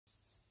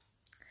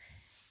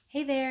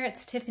Hey there,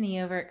 it's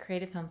Tiffany over at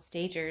Creative Home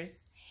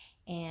Stagers,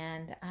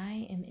 and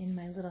I am in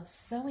my little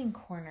sewing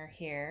corner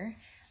here.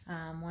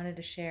 Wanted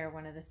to share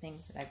one of the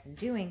things that I've been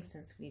doing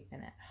since we've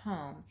been at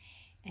home,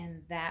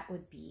 and that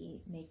would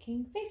be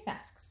making face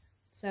masks.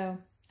 So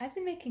I've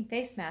been making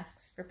face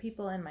masks for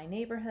people in my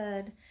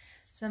neighborhood,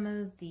 some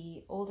of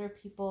the older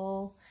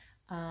people.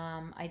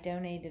 I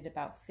donated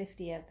about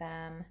 50 of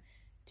them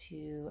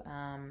to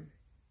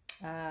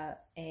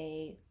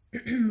a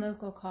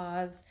local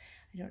cause.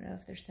 I don't know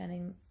if they're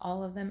sending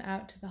all of them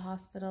out to the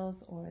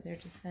hospitals or they're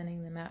just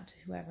sending them out to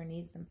whoever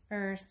needs them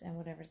first and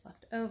whatever's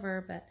left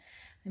over, but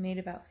I made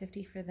about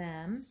 50 for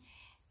them.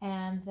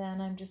 And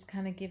then I'm just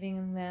kind of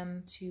giving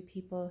them to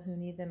people who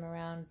need them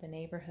around the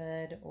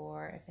neighborhood,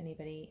 or if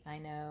anybody I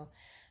know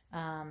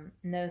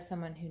knows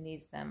someone who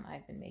needs them,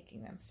 I've been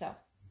making them. So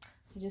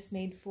I just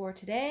made 4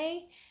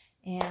 today,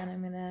 and I'm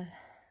going to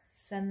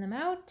send them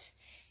out.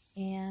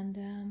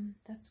 And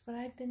that's what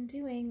I've been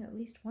doing, at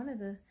least one of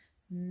the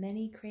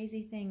many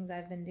crazy things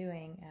I've been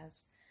doing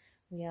as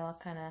we all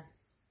kind of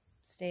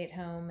stay at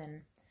home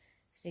and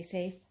stay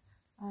safe.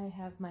 I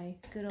have my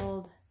good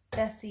old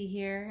Bessie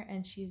here,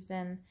 and she's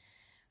been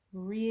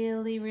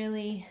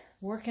really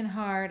working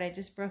hard. I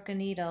just broke a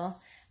needle.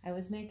 I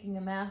was making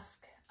a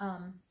mask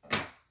out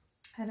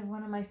of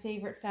one of my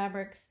favorite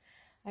fabrics.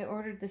 I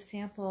ordered the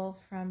sample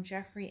from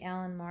Jeffrey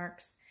Allen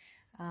Marks.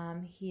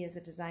 He is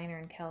a designer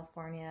in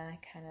California. I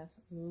kind of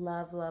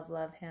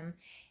love him.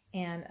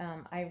 And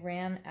I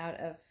ran out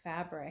of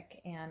fabric,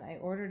 and I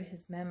ordered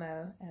his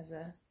memo as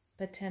a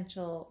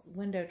potential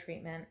window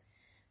treatment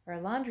for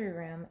a laundry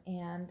room.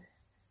 And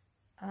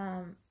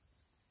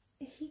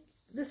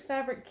this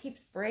fabric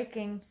keeps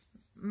breaking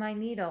my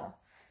needle.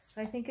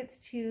 So I think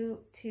it's too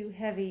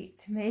heavy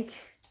to make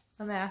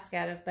a mask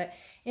out of. But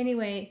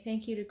anyway,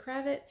 thank you to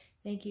Kravit.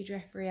 Thank you,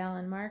 Jeffrey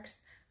Allen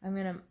Marks.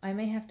 I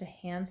may have to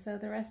hand sew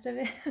the rest of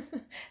it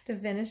to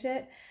finish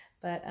it,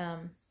 but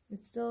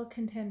it's still a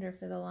contender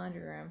for the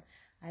laundry room.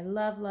 I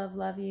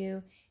love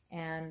you.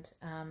 And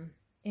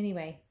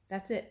anyway,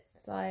 that's it.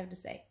 That's all I have to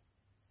say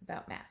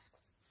about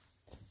masks.